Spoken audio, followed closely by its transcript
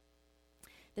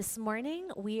This morning,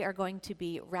 we are going to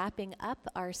be wrapping up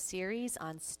our series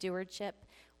on stewardship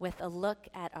with a look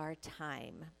at our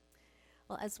time.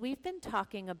 Well, as we've been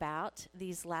talking about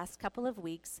these last couple of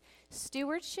weeks,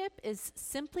 stewardship is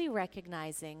simply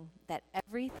recognizing that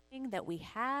everything that we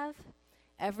have,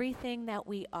 everything that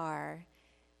we are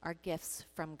gifts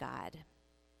from God.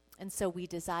 And so we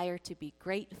desire to be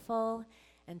grateful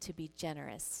and to be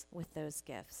generous with those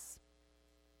gifts.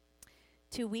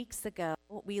 2 weeks ago,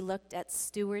 we looked at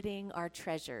stewarding our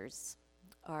treasures,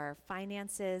 our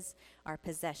finances, our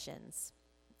possessions.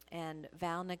 And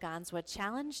Val Naganswa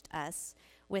challenged us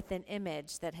with an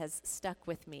image that has stuck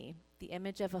with me, the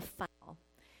image of a funnel,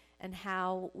 and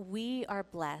how we are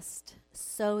blessed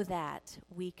so that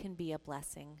we can be a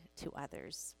blessing to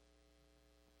others.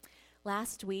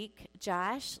 Last week,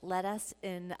 Josh led us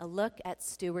in a look at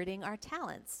stewarding our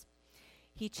talents.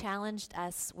 He challenged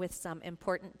us with some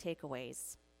important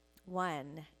takeaways.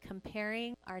 1,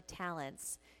 comparing our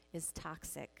talents is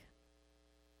toxic.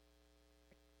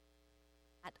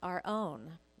 At our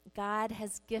own, God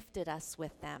has gifted us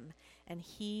with them, and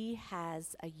He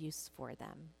has a use for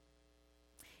them.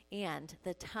 And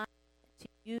the time to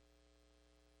use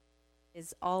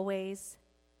is always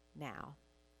now.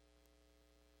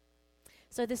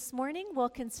 So this morning, we'll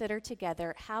consider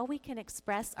together how we can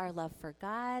express our love for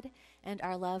God and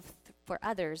our love for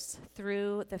others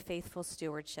through the faithful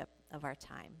stewardship of our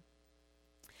time.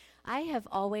 I have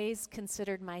always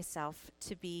considered myself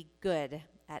to be good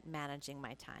at managing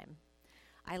my time.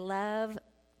 I love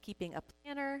keeping a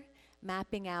planner,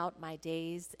 mapping out my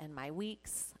days and my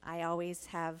weeks. I always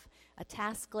have a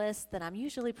task list that I'm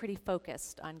usually pretty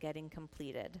focused on getting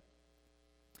completed.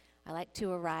 I like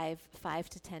to arrive 5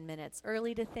 to 10 minutes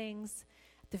early to things,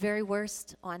 at the very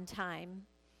worst, on time.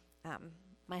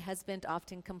 My husband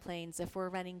often complains if we're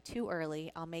running too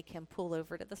early, I'll make him pull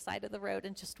over to the side of the road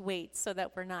and just wait so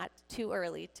that we're not too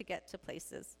early to get to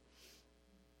places.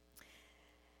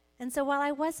 And so while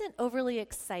I wasn't overly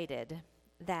excited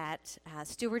that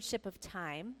stewardship of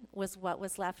time was what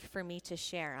was left for me to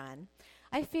share on,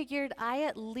 I figured I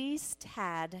at least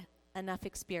had enough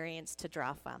experience to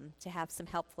draw from, to have some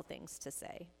helpful things to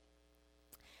say.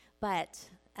 But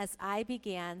as I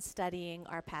began studying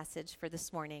our passage for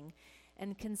this morning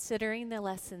and considering the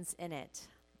lessons in it,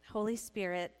 Holy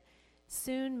Spirit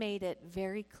soon made it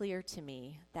very clear to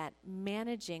me that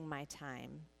managing my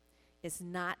time is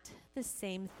not the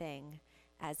same thing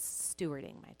as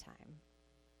stewarding my time.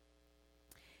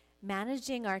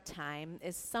 Managing our time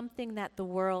is something that the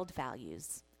world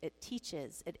values. It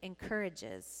teaches, it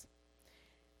encourages.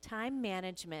 Time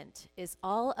management is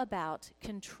all about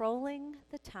controlling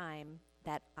the time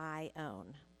that I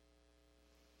own.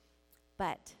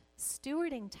 But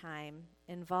stewarding time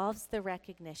involves the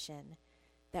recognition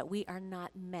that we are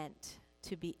not meant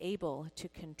to be able to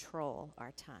control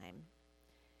our time.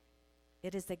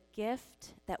 It is a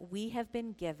gift that we have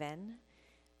been given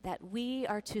that we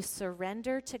are to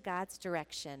surrender to God's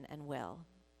direction and will.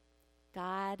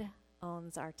 God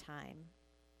owns our time.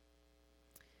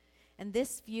 And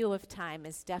this view of time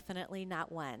is definitely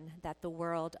not one that the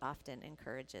world often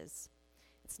encourages.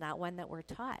 It's not one that we're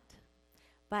taught.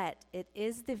 But it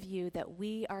is the view that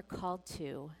we are called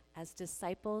to as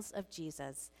disciples of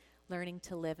Jesus, learning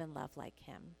to live and love like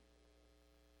Him.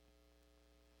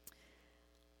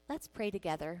 Let's pray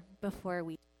together before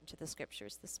we turn to the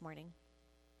scriptures this morning.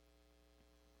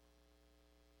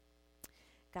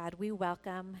 God, we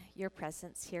welcome your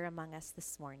presence here among us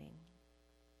this morning.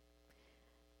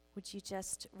 Would you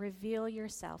just reveal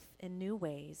yourself in new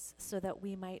ways so that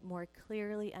we might more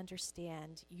clearly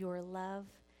understand your love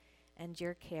and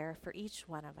your care for each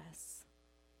one of us,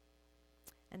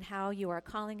 and how you are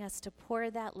calling us to pour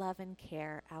that love and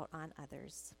care out on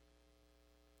others.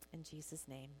 In Jesus'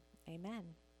 name, amen.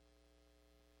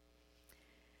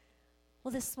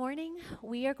 Well, this morning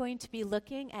we are going to be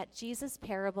looking at Jesus'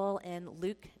 parable in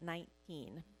Luke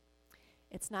 19.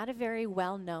 It's not a very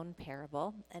well-known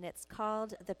parable, and it's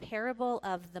called the parable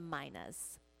of the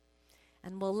minas.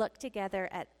 And we'll look together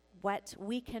at what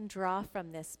we can draw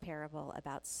from this parable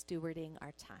about stewarding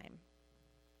our time.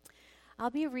 I'll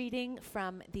be reading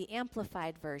from the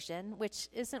Amplified Version, which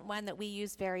isn't one that we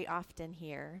use very often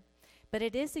here, but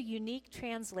it is a unique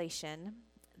translation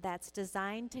that's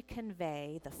designed to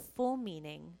convey the full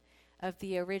meaning of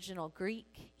the original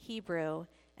Greek, Hebrew,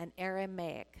 and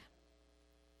Aramaic.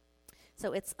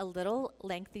 So it's a little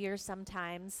lengthier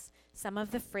sometimes. Some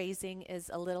of the phrasing is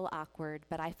a little awkward,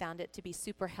 but I found it to be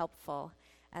super helpful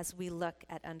as we look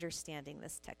at understanding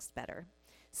this text better.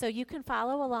 So you can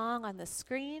follow along on the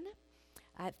screen.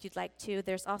 If you'd like to,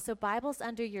 there's also Bibles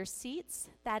under your seats.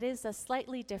 That is a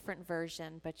slightly different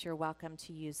version, but you're welcome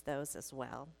to use those as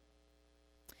well.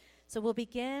 So we'll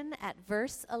begin at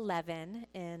verse 11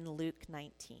 in Luke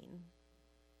 19.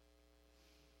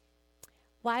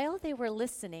 While they were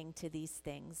listening to these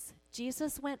things,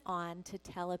 Jesus went on to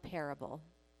tell a parable,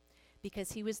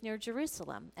 because he was near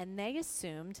Jerusalem, and they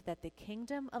assumed that the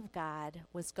kingdom of God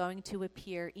was going to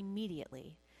appear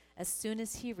immediately, as soon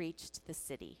as he reached the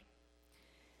city.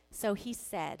 So he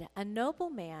said, "A noble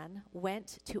man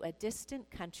went to a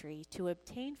distant country to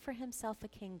obtain for himself a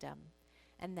kingdom,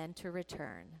 and then to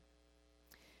return.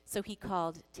 So he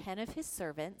called 10 of his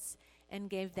servants and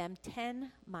gave them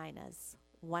 10 minas,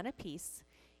 one apiece,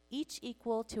 each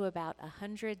equal to about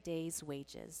 100 days'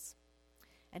 wages.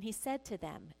 And he said to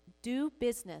them, 'Do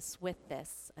business with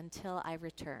this until I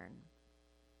return.'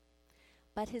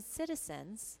 But his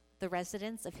citizens, the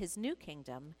residents of his new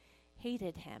kingdom,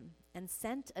 hated him and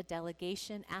sent a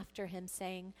delegation after him,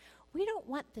 saying, 'We don't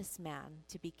want this man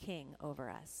to be king over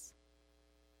us.'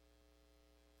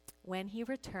 When he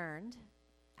returned,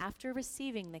 after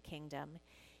receiving the kingdom,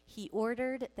 he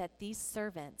ordered that these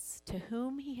servants, to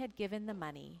whom he had given the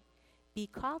money, be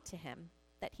called to him,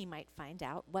 that he might find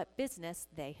out what business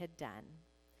they had done.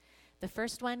 The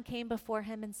first one came before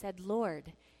him and said,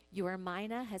 'Lord, your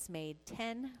mina has made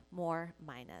 10 more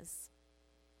minas.'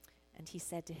 And he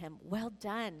said to him, 'Well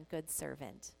done, good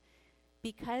servant.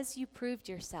 Because you proved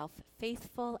yourself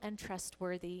faithful and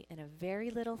trustworthy in a very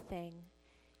little thing,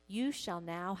 you shall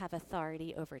now have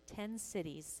authority over 10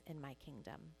 cities in my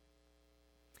kingdom.'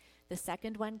 The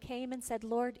second one came and said,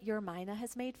 'Lord, your mina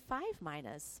has made 5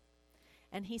 minas.'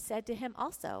 And he said to him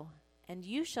also, 'And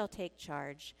you shall take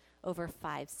charge over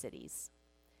 5 cities.'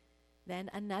 Then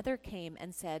another came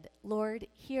and said, 'Lord,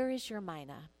 here is your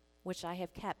mina, which I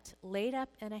have kept laid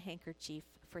up in a handkerchief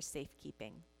for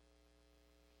safekeeping.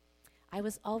 I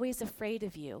was always afraid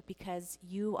of you, because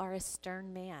you are a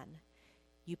stern man.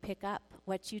 You pick up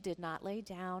what you did not lay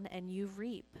down, and you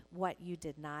reap what you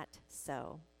did not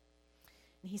sow.'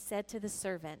 And he said to the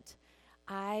servant,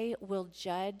 'I will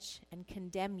judge and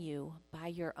condemn you by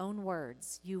your own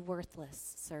words, you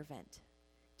worthless servant.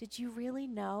 Did you really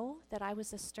know that I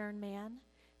was a stern man,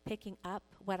 picking up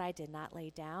what I did not lay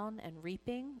down and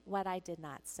reaping what I did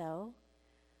not sow?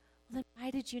 Then why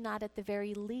did you not at the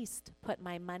very least put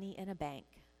my money in a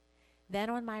bank? Then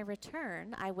on my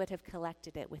return I would have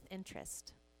collected it with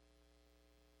interest.'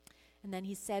 And then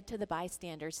he said to the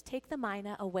bystanders, 'Take the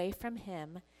mina away from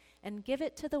him and give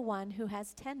it to the one who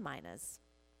has 10 minas.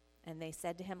 And they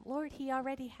said to him, 'Lord, he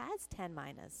already has 10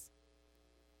 minas.'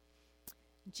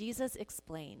 Jesus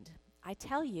explained, 'I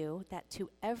tell you that to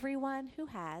everyone who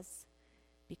has,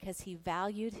 because he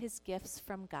valued his gifts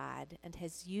from God and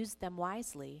has used them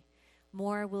wisely,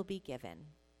 more will be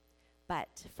given.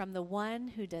 But from the one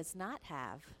who does not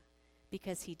have,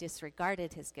 because he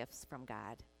disregarded his gifts from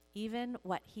God, even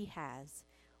what he has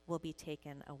will be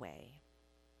taken away.'"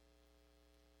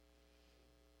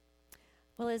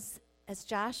 Well, as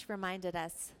Josh reminded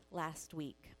us last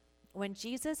week, when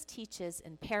Jesus teaches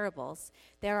in parables,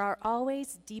 there are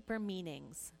always deeper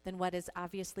meanings than what is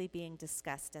obviously being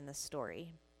discussed in the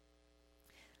story.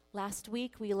 Last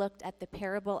week, we looked at the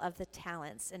parable of the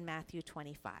talents in Matthew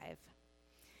 25.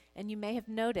 And you may have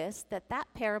noticed that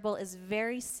that parable is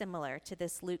very similar to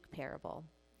this Luke parable.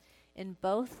 In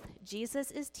both,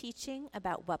 Jesus is teaching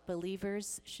about what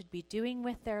believers should be doing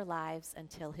with their lives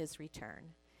until his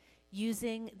return,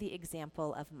 using the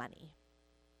example of money.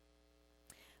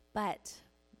 But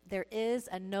there is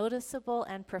a noticeable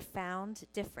and profound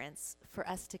difference for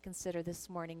us to consider this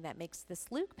morning that makes this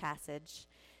Luke passage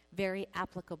very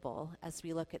applicable as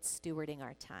we look at stewarding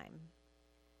our time.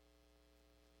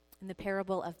 In the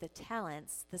parable of the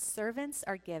talents, the servants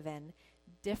are given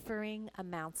differing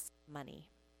amounts of money,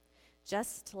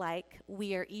 just like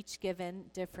we are each given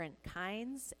different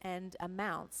kinds and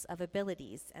amounts of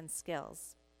abilities and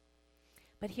skills.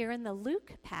 But here in the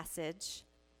Luke passage,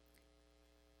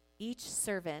 each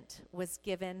servant was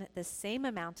given the same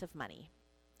amount of money,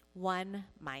 1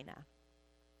 mina.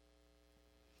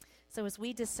 So as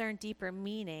we discern deeper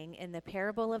meaning in the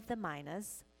parable of the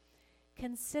minas,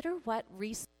 consider what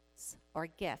resource or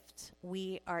gift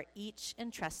we are each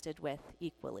entrusted with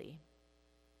equally.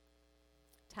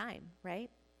 Time,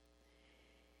 right?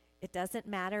 It doesn't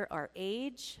matter our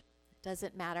age,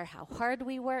 doesn't matter how hard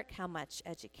we work, how much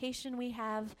education we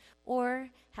have,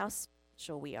 or how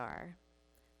spiritual we are.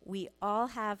 We all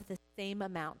have the same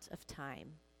amount of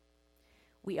time.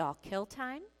 We all kill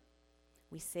time,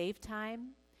 we save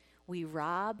time, we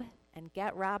rob and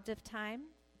get robbed of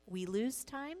time, we lose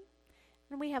time,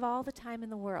 and we have all the time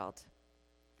in the world.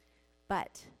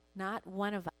 but not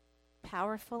one of us is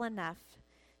powerful enough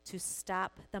to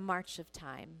stop the march of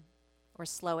time or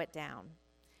slow it down.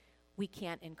 We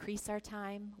can't increase our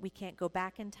time. We can't go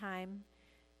back in time.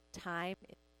 Time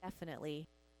is definitely.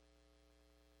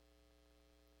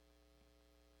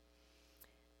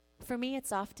 For me,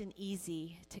 it's often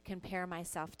easy to compare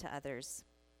myself to others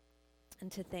and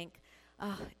to think,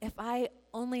 oh, if I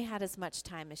only had as much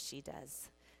time as she does,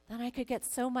 then I could get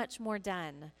so much more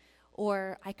done,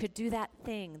 or I could do that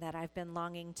thing that I've been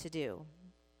longing to do.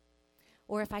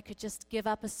 Or if I could just give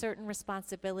up a certain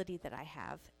responsibility that I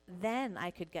have, then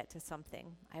I could get to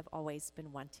something I've always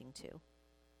been wanting to.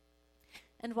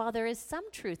 And while there is some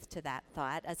truth to that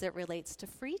thought as it relates to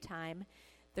free time,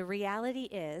 the reality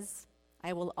is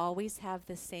I will always have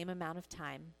the same amount of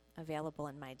time available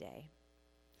in my day.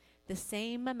 The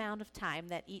same amount of time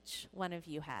that each one of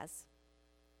you has.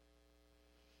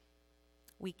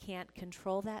 We can't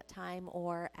control that time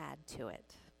or add to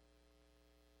it.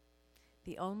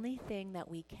 The only thing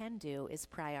that we can do is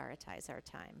prioritize our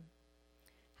time,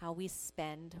 how we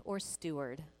spend or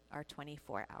steward our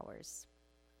 24 hours.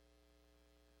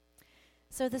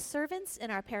 So the servants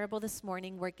in our parable this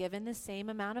morning were given the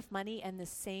same amount of money and the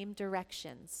same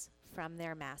directions from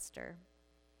their master.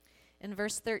 In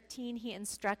verse 13, he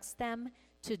instructs them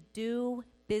to do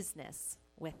business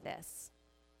with this.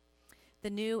 The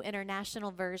New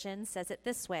International Version says it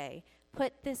this way: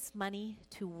 put this money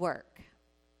to work.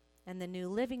 And the New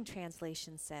Living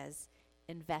Translation says,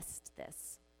 invest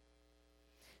this.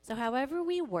 So however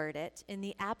we word it, in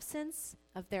the absence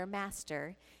of their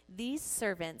master, these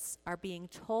servants are being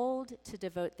told to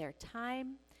devote their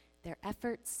time, their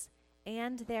efforts,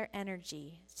 and their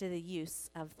energy to the use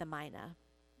of the mina,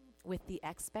 with the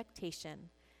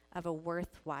expectation of a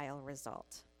worthwhile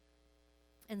result.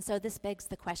 And so this begs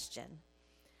the question,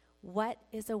 what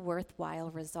is a worthwhile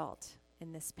result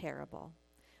in this parable?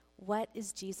 What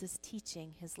is Jesus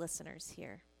teaching his listeners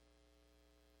here?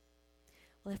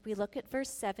 Well, if we look at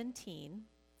verse 17,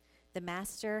 the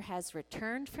master has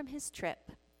returned from his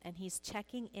trip and he's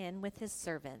checking in with his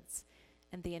servants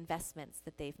and the investments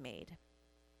that they've made.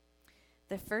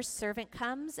 The first servant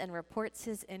comes and reports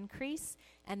his increase,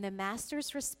 and the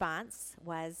master's response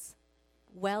was,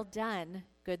 "Well done,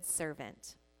 good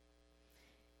servant."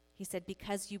 He said,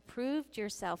 "Because you proved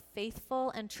yourself faithful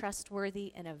and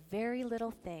trustworthy in a very little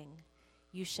thing,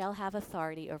 you shall have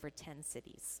authority over 10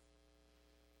 cities."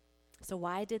 So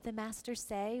why did the master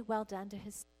say, "Well done" to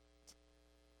his servant?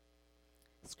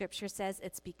 Scripture says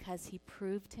it's because he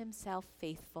proved himself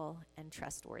faithful and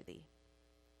trustworthy.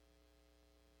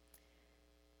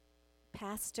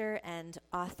 Pastor and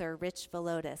author Rich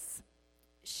Villodas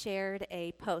shared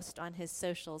a post on his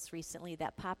socials recently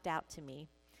that popped out to me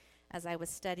as I was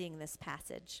studying this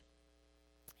passage.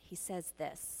 He says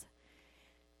this: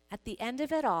 at the end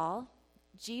of it all,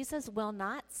 Jesus will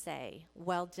not say,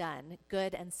 "Well done,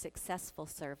 good and successful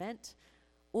servant,"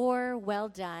 or "Well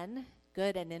done,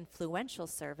 good and influential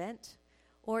servant,"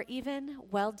 or even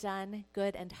 "Well done,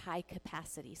 good and high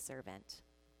capacity servant."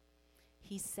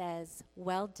 He says,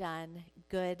 "Well done,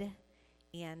 good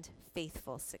and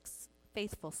faithful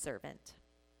servant."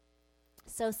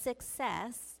 So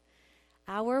success,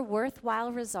 our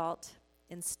worthwhile result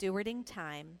in stewarding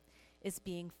time, is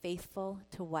being faithful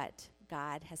to what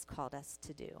God has called us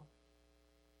to do.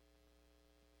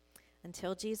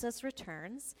 Until Jesus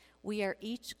returns, we are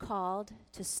each called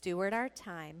to steward our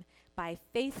time by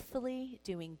faithfully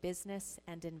doing business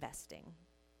and investing.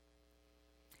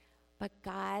 But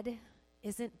God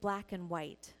isn't black and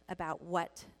white about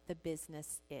what the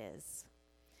business is,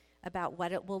 about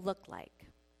what it will look like.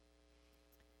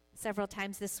 Several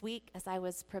times this week, as I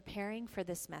was preparing for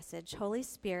this message, Holy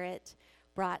Spirit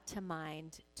brought to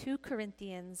mind 2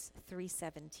 Corinthians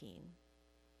 3:17.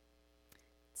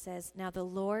 It says, "Now the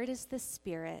Lord is the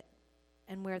Spirit,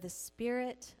 and where the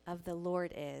Spirit of the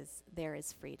Lord is, there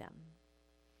is freedom."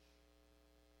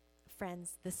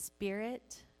 Friends, the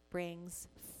Spirit brings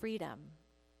freedom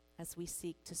as we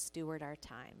seek to steward our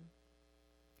time.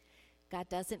 God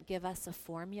doesn't give us a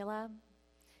formula.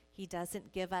 He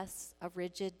doesn't give us a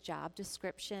rigid job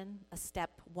description, a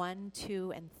step 1,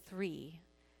 2, and 3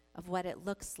 of what it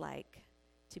looks like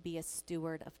to be a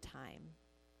steward of time.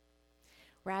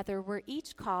 Rather, we're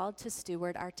each called to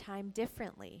steward our time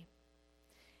differently,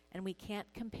 and we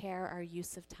can't compare our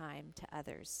use of time to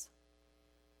others.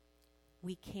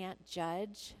 We can't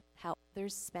judge how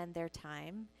others spend their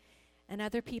time, and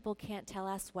other people can't tell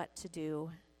us what to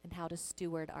do and how to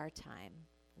steward our time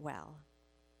well.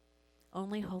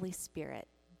 Only Holy Spirit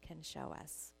can show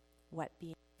us what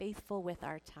being faithful with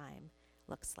our time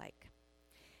looks like.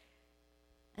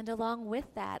 And along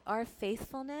with that, our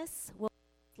faithfulness will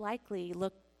likely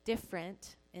look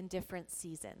different in different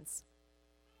seasons.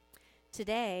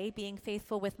 Today, being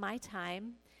faithful with my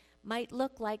time might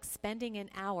look like spending an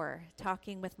hour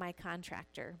talking with my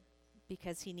contractor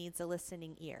because he needs a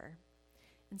listening ear,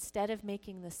 instead of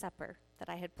making the supper that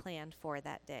I had planned for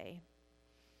that day.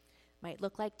 Might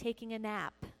look like taking a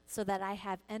nap so that I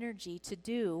have energy to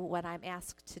do what I'm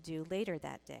asked to do later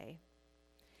that day.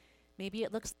 Maybe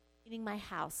it looks like cleaning my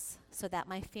house so that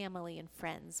my family and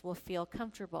friends will feel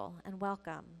comfortable and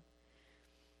welcome.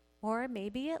 Or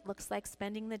maybe it looks like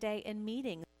spending the day in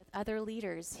meetings with other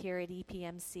leaders here at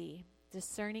EPMC,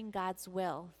 discerning God's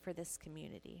will for this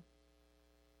community.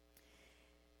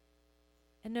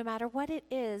 And no matter what it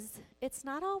is, it's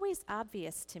not always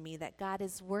obvious to me that God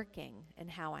is working in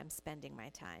how I'm spending my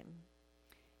time.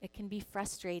 It can be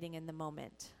frustrating in the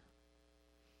moment.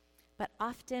 But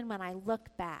often when I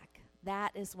look back,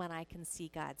 that is when I can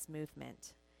see God's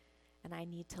movement. And I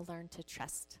need to learn to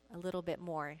trust a little bit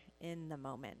more in the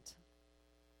moment.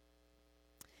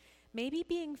 Maybe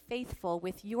being faithful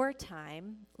with your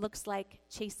time looks like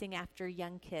chasing after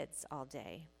young kids all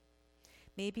day.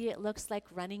 Maybe it looks like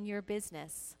running your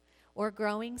business or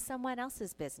growing someone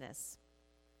else's business.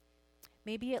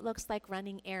 Maybe it looks like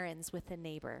running errands with a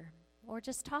neighbor or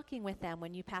just talking with them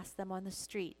when you pass them on the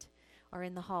street or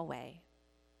in the hallway.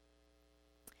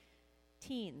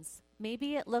 Teens,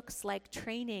 maybe it looks like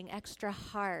training extra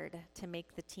hard to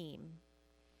make the team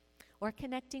or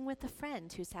connecting with a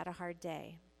friend who's had a hard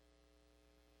day.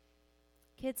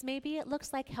 Kids, maybe it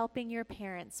looks like helping your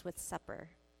parents with supper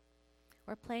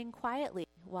or playing quietly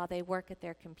while they work at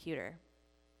their computer.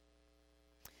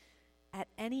 At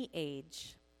any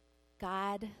age,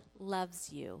 God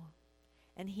loves you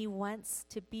and he wants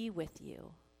to be with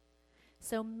you.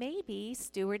 So maybe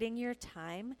stewarding your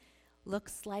time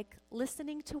looks like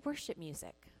listening to worship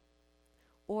music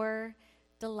or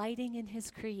delighting in his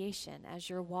creation as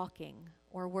you're walking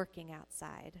or working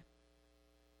outside.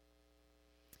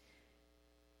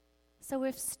 So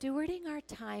if stewarding our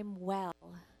time well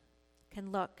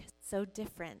can look so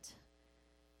different,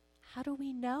 how do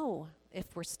we know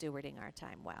if we're stewarding our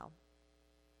time well?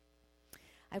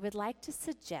 I would like to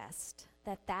suggest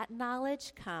that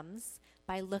knowledge comes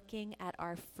by looking at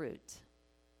our fruit.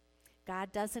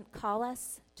 God doesn't call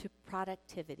us to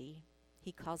productivity.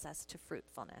 He calls us to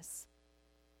fruitfulness.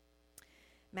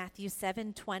 Matthew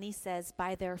 7:20 says,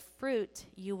 "By their fruit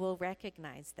you will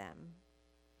recognize them."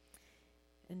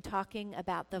 In talking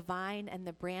about the vine and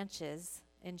the branches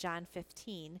in John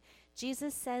 15,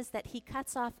 Jesus says that he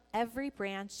cuts off every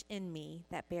branch in me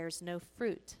that bears no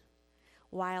fruit,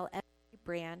 while every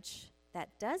branch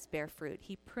that does bear fruit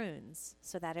he prunes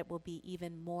so that it will be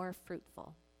even more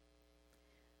fruitful.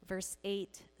 Verse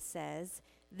 8 says,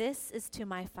 "This is to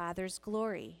my Father's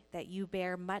glory, that you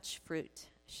bear much fruit,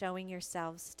 showing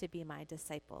yourselves to be my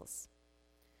disciples."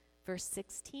 Verse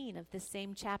 16 of the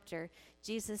same chapter,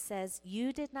 Jesus says,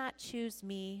 "You did not choose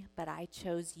me, but I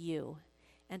chose you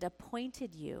and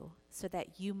appointed you so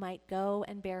that you might go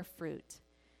and bear fruit,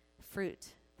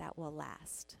 fruit that will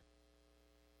last."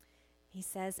 He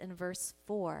says in verse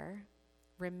 4,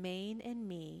 "Remain in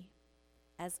me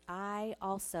as I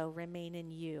also remain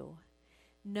in you.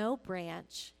 No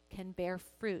branch can bear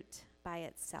fruit by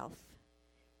itself.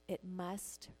 It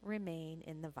must remain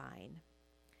in the vine.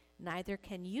 Neither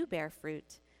can you bear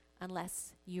fruit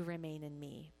unless you remain in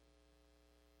me."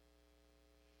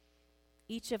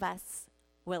 Each of us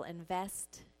will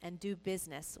invest and do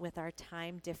business with our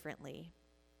time differently.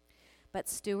 But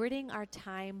stewarding our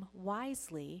time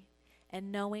wisely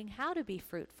and knowing how to be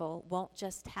fruitful won't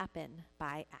just happen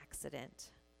by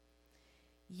accident.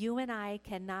 You and I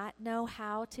cannot know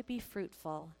how to be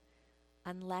fruitful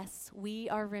unless we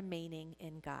are remaining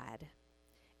in God,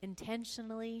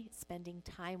 intentionally spending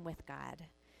time with God,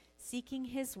 seeking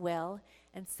his will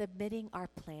and submitting our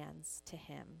plans to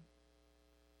him.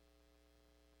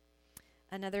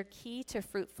 Another key to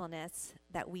fruitfulness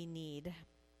that we need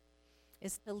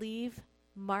is to leave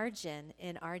margin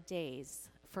in our days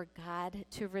for God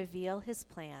to reveal his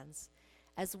plans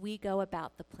as we go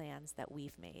about the plans that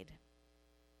we've made.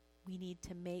 We need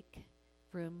to make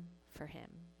room for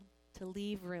him, to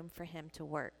leave room for him to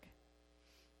work.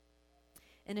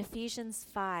 In Ephesians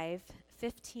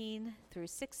 5:15 through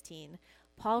 16,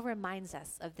 Paul reminds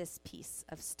us of this piece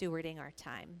of stewarding our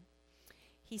time.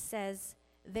 He says,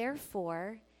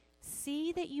 "Therefore,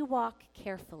 see that you walk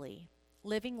carefully,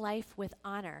 living life with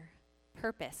honor,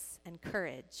 purpose, and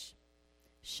courage,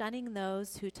 shunning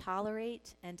those who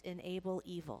tolerate and enable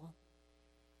evil.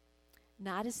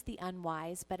 Not as the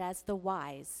unwise, but as the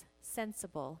wise,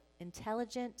 sensible,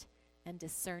 intelligent, and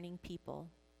discerning people.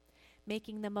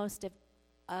 making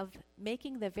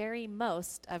making the very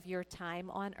most of your time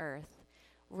on earth,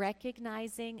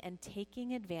 recognizing and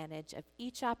taking advantage of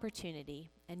each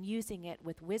opportunity and using it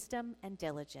with wisdom and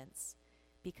diligence,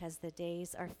 because the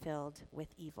days are filled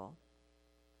with evil.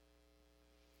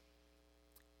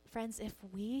 Friends, if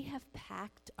we have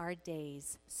packed our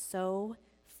days so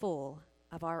full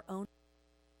of our own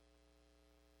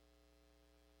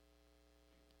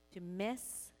to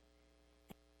miss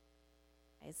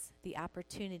the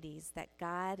opportunities that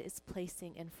God is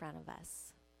placing in front of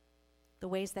us, the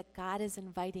ways that God is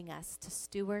inviting us to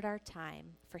steward our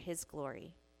time for His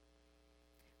glory,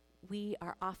 we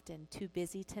are often too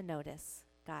busy to notice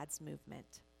God's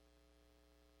movement.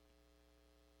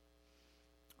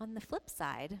 On the flip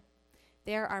side,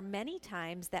 there are many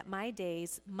times that my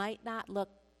days might not look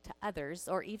to others,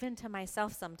 or even to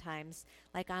myself sometimes,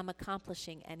 like I'm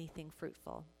accomplishing anything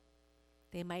fruitful.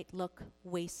 They might look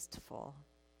wasteful.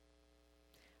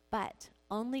 But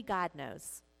only God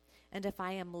knows. And if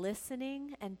I am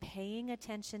listening and paying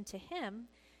attention to Him,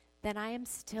 then I am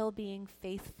still being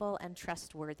faithful and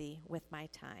trustworthy with my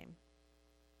time.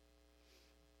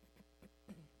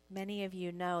 Many of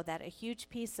you know that a huge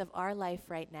piece of our life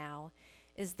right now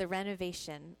is the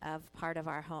renovation of part of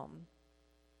our home.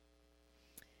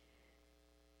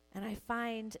 And I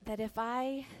find that if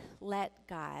I let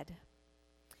God,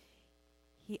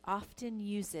 He often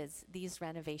uses these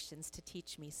renovations to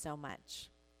teach me so much.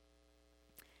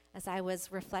 As I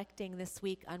was reflecting this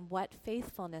week on what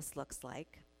faithfulness looks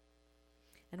like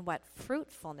and what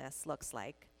fruitfulness looks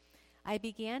like, I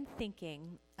began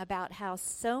thinking about how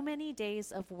so many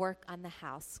days of work on the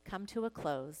house come to a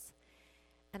close,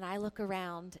 and I look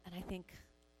around and I think,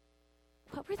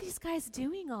 what were these guys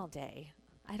doing all day?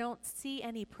 I don't see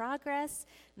any progress.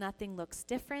 Nothing looks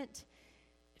different.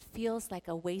 It feels like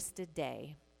a wasted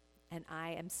day, and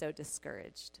I am so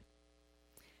discouraged.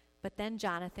 But then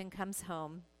Jonathan comes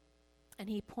home, and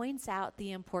he points out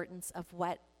the importance of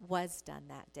what was done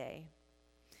that day.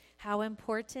 How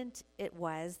important it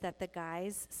was that the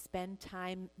guys spend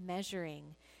time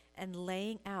measuring and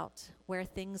laying out where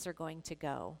things are going to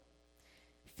go,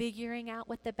 figuring out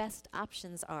what the best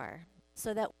options are,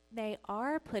 so that when they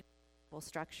are putting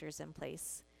structures in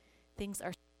place, things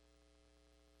are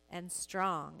and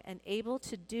strong and able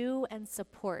to do and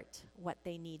support what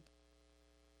they need.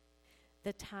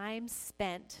 The time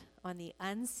spent on the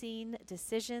unseen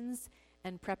decisions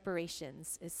and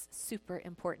preparations is super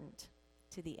important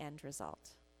to the end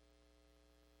result.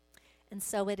 And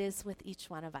so it is with each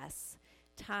one of us.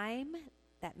 Time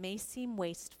that may seem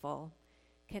wasteful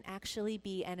can actually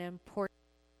be an important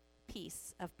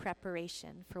piece of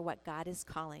preparation for what God is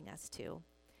calling us to,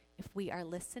 if we are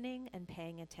listening and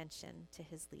paying attention to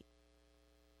His lead.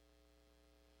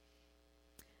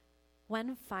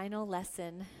 One final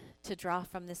lesson to draw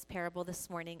from this parable this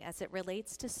morning as it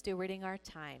relates to stewarding our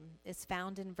time is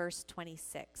found in verse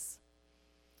 26.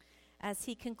 As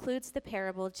he concludes the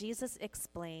parable, Jesus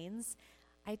explains,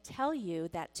 "I tell you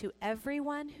that to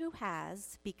everyone who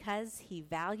has, because he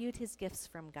valued his gifts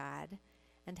from God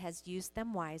and has used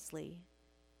them wisely,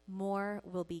 more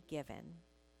will be given.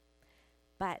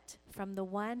 But from the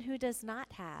one who does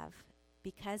not have,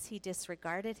 because he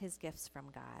disregarded his gifts from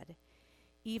God,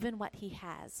 even what he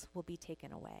has will be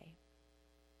taken away."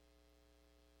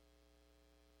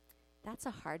 That's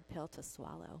a hard pill to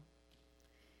swallow.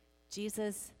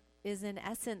 Jesus is in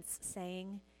essence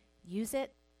saying, use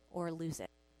it or lose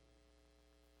it.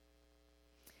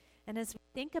 And as we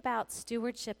think about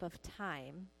stewardship of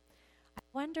time, I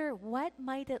wonder, what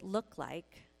might it look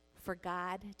like for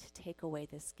God to take away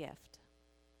this gift?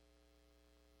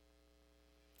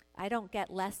 I don't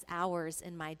get less hours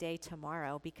in my day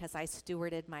tomorrow because I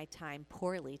stewarded my time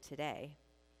poorly today.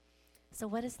 So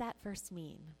what does that verse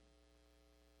mean?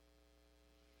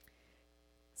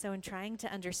 So in trying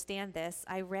to understand this,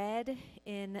 I read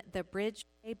in the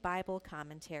Bridgeway Bible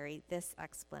commentary this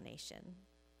explanation.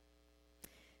 It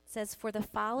says, "For the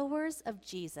followers of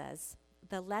Jesus,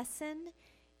 the lesson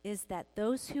is that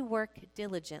those who work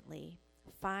diligently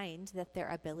find that their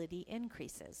ability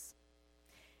increases,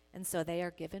 and so they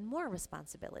are given more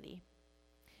responsibility.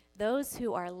 Those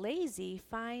who are lazy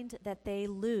find that they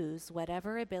lose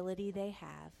whatever ability they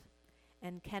have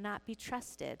and cannot be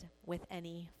trusted with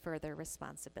any further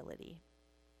responsibility."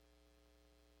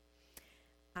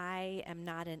 I am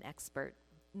not an expert,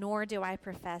 nor do I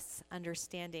profess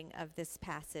understanding of this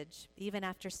passage, even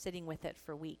after sitting with it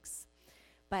for weeks.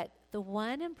 But the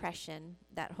one impression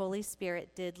that Holy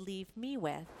Spirit did leave me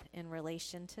with in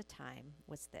relation to time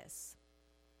was this: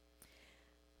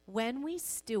 when we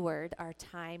steward our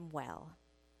time well,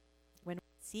 when we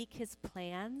seek His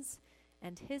plans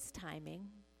and His timing,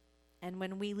 and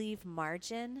when we leave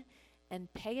margin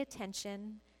and pay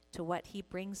attention to what He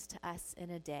brings to us in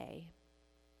a day,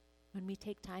 when we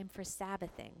take time for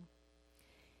Sabbathing,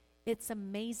 it's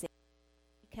amazing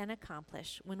what we can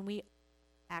accomplish when we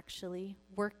are actually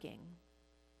working.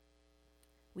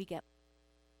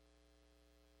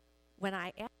 When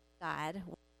I ask God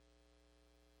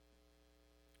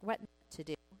what to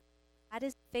do, God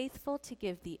is faithful to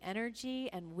give the energy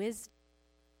and wisdom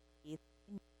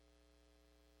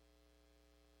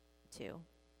to.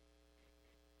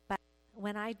 But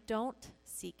when I don't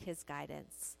seek His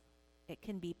guidance, it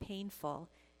can be painful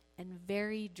and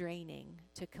very draining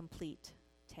to complete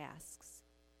tasks.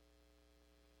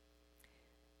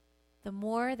 The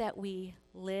more that we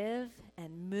live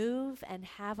and move and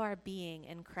have our being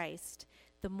in Christ,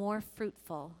 the more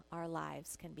fruitful our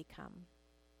lives can become.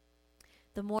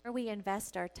 The more we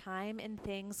invest our time in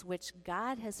things which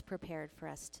God has prepared for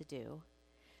us to do,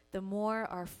 the more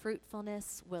our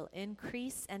fruitfulness will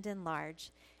increase and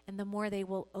enlarge, and the more they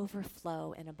will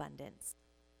overflow in abundance.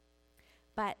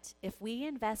 But if we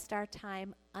invest our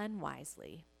time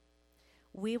unwisely,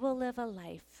 we will live a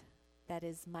life that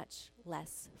is much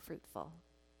less fruitful.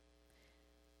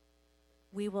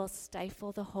 We will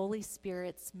stifle the Holy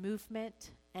Spirit's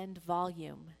movement and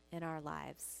volume in our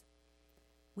lives.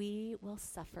 We will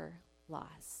suffer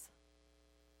loss.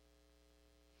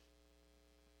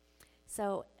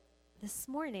 So this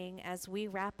morning, as we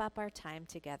wrap up our time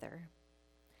together,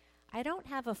 I don't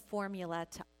have a formula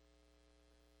to,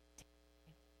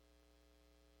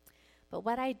 but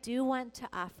what I do want to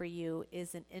offer you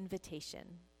is an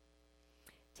invitation.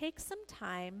 Take some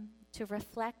time to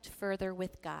reflect further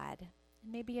with God,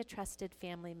 and maybe a trusted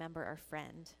family member or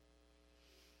friend,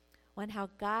 on how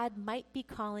God might be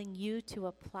calling you to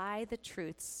apply the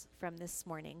truths from this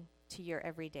morning to your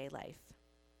everyday life.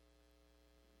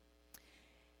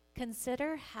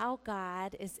 Consider how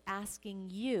God is asking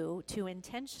you to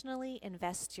intentionally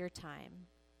invest your time.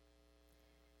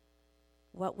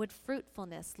 What would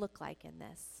fruitfulness look like in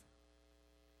this?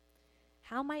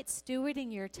 How might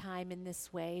stewarding your time in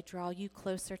this way draw you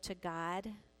closer to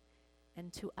God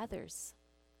and to others?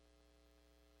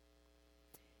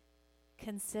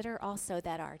 Consider also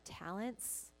that our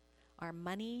talents, our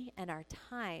money, and our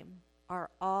time are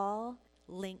all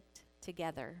linked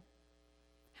together.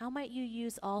 How might you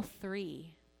use all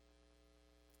three?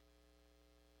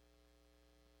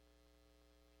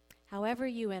 However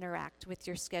you interact with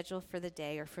your schedule for the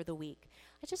day or for the week,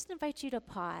 I just invite you to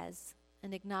pause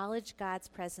and acknowledge God's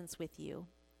presence with you.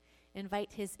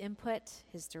 Invite His input,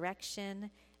 His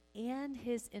direction, and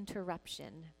His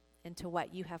interruption into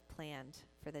what you have planned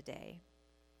for the day.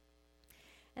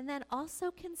 And then also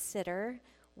consider,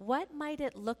 what might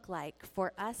it look like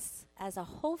for us as a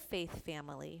whole faith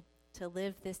family to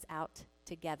live this out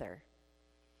together?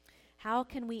 How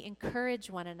can we encourage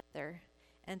one another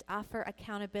and offer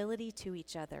accountability to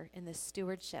each other in the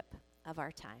stewardship of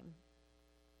our time?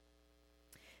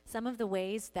 Some of the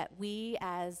ways that we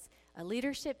as a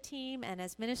leadership team and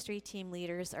as ministry team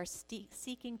leaders are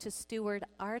seeking to steward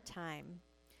our time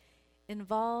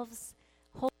involves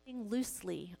holding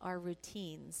loosely our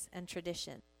routines and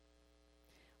traditions,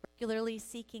 regularly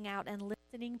seeking out and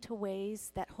listening to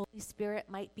ways that Holy Spirit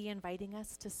might be inviting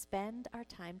us to spend our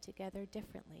time together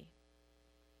differently.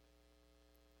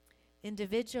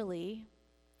 Individually,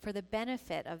 for the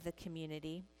benefit of the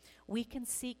community, we can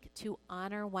seek to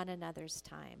honor one another's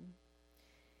time,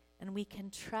 and we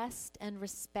can trust and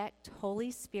respect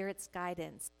Holy Spirit's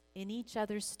guidance in each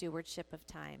other's stewardship of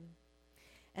time.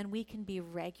 And we can be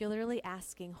regularly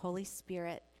asking Holy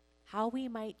Spirit how we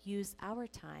might use our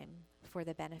time for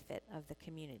the benefit of the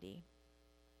community.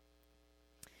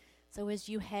 So as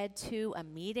you head to a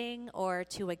meeting or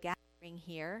to a gathering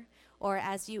here, or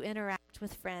as you interact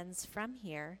with friends from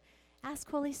here, ask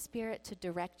Holy Spirit to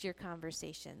direct your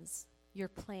conversations, your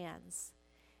plans,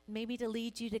 maybe to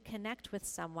lead you to connect with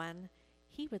someone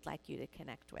He would like you to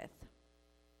connect with.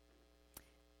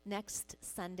 Next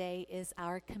Sunday is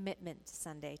our Commitment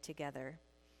Sunday together.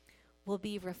 We'll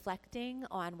be reflecting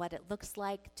on what it looks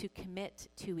like to commit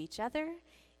to each other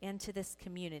and to this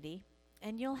community,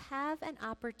 and you'll have an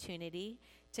opportunity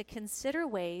to consider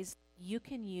ways you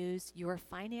can use your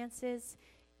finances,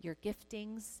 your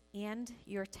giftings, and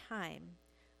your time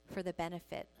for the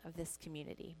benefit of this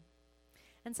community.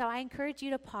 And so I encourage you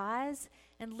to pause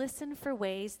and listen for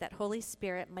ways that Holy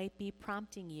Spirit might be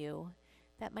prompting you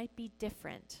that might be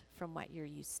different from what you're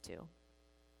used to.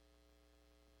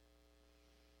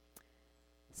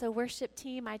 So worship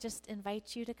team, I just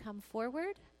invite you to come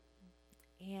forward,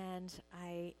 and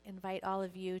I invite all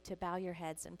of you to bow your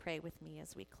heads and pray with me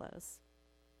as we close.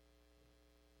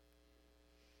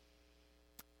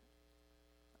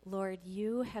 Lord,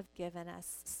 you have given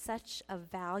us such a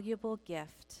valuable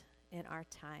gift in our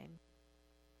time.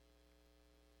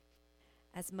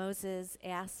 As Moses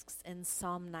asks in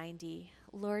Psalm 90,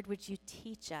 Lord, would you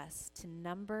teach us to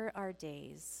number our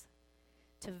days,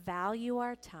 to value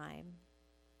our time,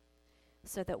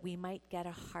 so that we might get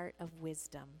a heart of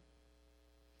wisdom,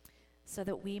 so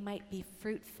that we might be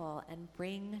fruitful and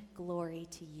bring glory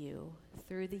to you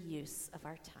through the use of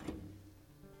our time.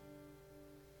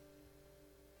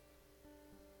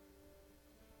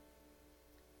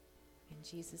 In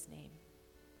Jesus' name,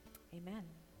 amen.